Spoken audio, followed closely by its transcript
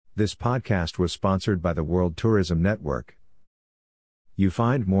This podcast was sponsored by the World Tourism Network. You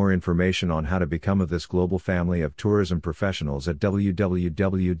find more information on how to become of this global family of tourism professionals at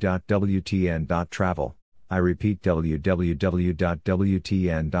www.wtn.travel. I repeat,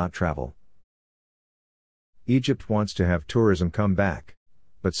 www.wtn.travel. Egypt wants to have tourism come back,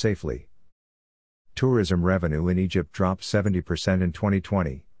 but safely. Tourism revenue in Egypt dropped 70% in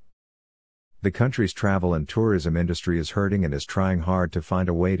 2020. The country's travel and tourism industry is hurting and is trying hard to find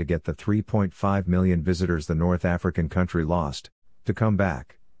a way to get the 3.5 million visitors the North African country lost to come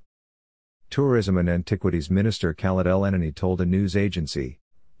back. Tourism and Antiquities Minister Khaled El-Enani told a news agency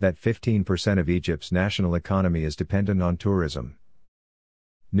that 15% of Egypt's national economy is dependent on tourism.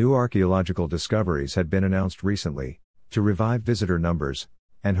 New archaeological discoveries had been announced recently to revive visitor numbers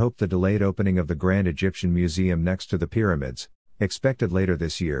and hope the delayed opening of the Grand Egyptian Museum next to the pyramids, expected later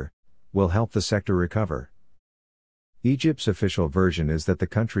this year, will help the sector recover. Egypt's official version is that the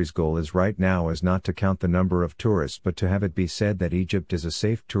country's goal right now is not to count the number of tourists but to have it be said that Egypt is a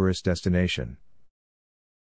safe tourist destination.